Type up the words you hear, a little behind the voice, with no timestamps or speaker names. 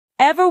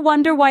Ever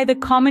wonder why the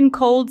common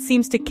cold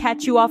seems to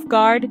catch you off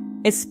guard,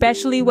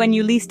 especially when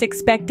you least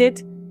expect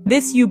it?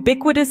 This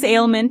ubiquitous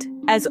ailment,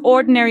 as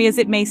ordinary as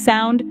it may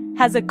sound,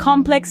 has a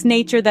complex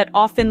nature that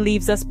often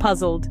leaves us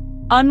puzzled.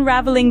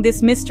 Unraveling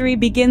this mystery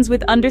begins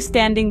with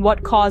understanding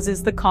what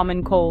causes the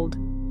common cold.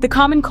 The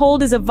common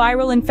cold is a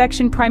viral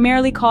infection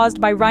primarily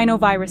caused by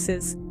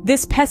rhinoviruses.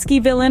 This pesky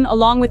villain,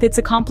 along with its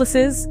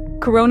accomplices,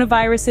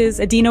 coronaviruses,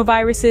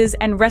 adenoviruses,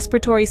 and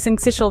respiratory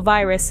syncytial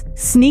virus,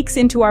 sneaks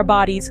into our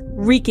bodies,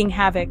 wreaking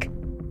havoc.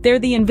 They're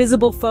the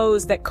invisible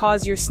foes that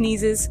cause your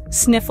sneezes,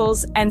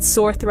 sniffles, and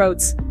sore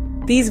throats.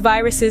 These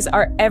viruses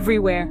are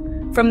everywhere,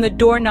 from the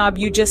doorknob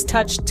you just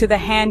touched to the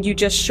hand you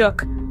just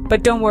shook.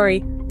 But don't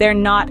worry, they're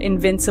not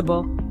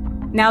invincible.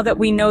 Now that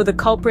we know the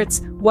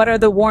culprits, what are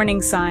the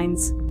warning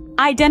signs?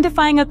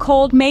 Identifying a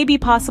cold may be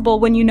possible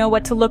when you know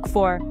what to look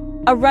for.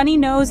 A runny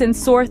nose and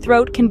sore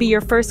throat can be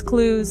your first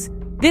clues.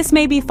 This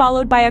may be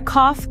followed by a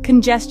cough,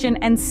 congestion,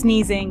 and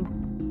sneezing.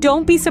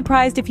 Don't be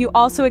surprised if you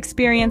also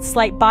experience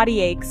slight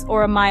body aches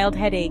or a mild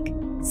headache.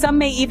 Some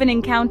may even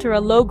encounter a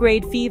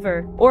low-grade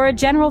fever or a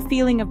general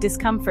feeling of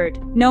discomfort,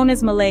 known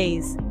as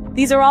malaise.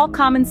 These are all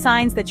common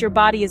signs that your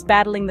body is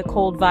battling the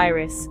cold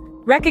virus.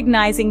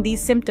 Recognizing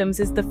these symptoms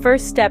is the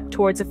first step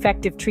towards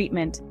effective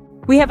treatment.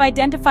 We have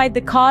identified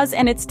the cause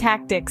and its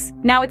tactics.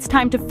 Now it's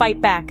time to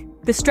fight back.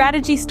 The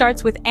strategy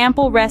starts with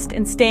ample rest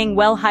and staying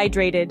well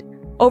hydrated.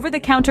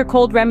 Over-the-counter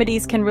cold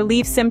remedies can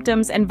relieve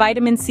symptoms, and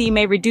vitamin C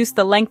may reduce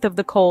the length of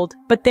the cold,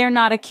 but they're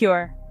not a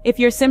cure. If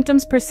your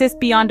symptoms persist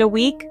beyond a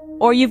week,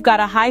 or you've got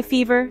a high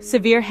fever,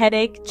 severe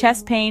headache,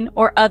 chest pain,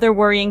 or other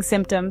worrying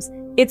symptoms,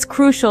 it's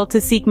crucial to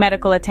seek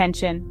medical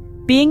attention.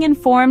 Being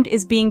informed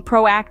is being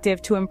proactive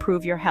to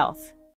improve your health.